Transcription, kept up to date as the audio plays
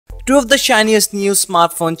Two of the shiniest new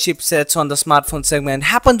smartphone chipsets on the smartphone segment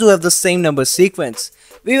happen to have the same number sequence.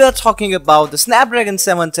 We were talking about the Snapdragon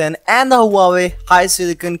 710 and the Huawei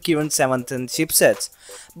HiSilicon Kirin 710 chipsets.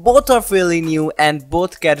 Both are fairly new and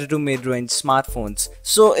both cater to mid-range smartphones,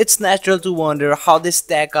 so it's natural to wonder how they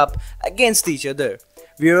stack up against each other.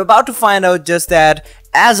 We are about to find out just that,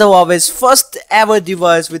 as Huawei's first ever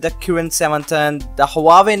device with the Kirin 710, the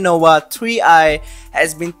Huawei Nova 3i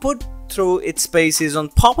has been put through its paces on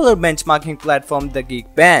popular benchmarking platform the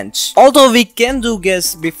Geekbench. Although we can do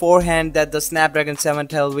guess beforehand that the Snapdragon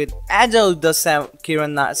 710 will edge out the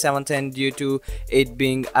Kirin 710 due to it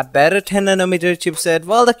being a better 10nm chipset,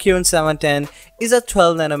 while the Kirin 710 is a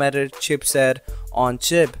 12nm chipset on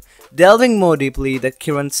chip. Delving more deeply, the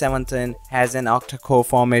Kirin 710 has an octa-core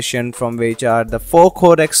formation from which are the 4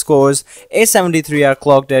 Cortex cores. A73 are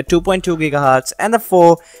clocked at 2.2 GHz and the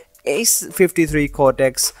 4 A53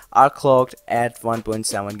 Cortex are clocked at 1.7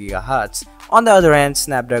 GHz. On the other hand,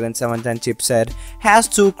 Snapdragon 710 chipset has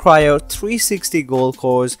 2 Cryo 360 Gold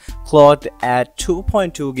cores clocked at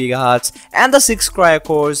 2.2 GHz and the 6 Cryo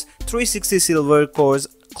cores 360 Silver cores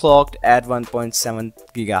clocked at 1.7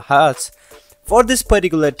 GHz. For this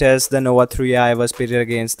particular test, the Nova 3i was pitted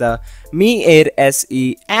against the Mi 8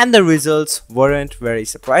 SE and the results weren't very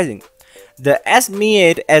surprising. The Mi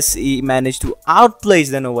 8 SE managed to outplace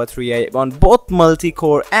the Nova 3i on both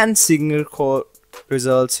multi-core and single-core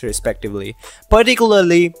results respectively.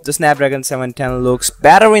 Particularly, the Snapdragon 710 looks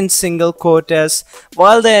better in single-core tests,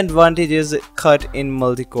 while the advantage is cut in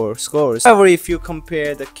multi-core scores. However, if you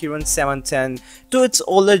compare the Kirin 710 to its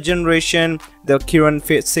older generation, the Kirin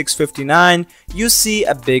 659, you see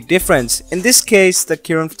a big difference. In this case, the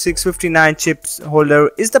Kirin 659 chip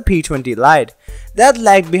holder is the P20 Lite that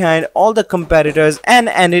lagged behind all the competitors and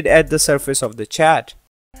ended at the surface of the chat.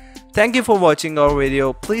 Thank you for watching our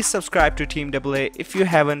video. Please subscribe to Team AA if you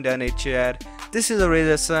haven't done it yet. This is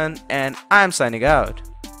Razor Sun and I'm signing out.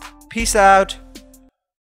 Peace out.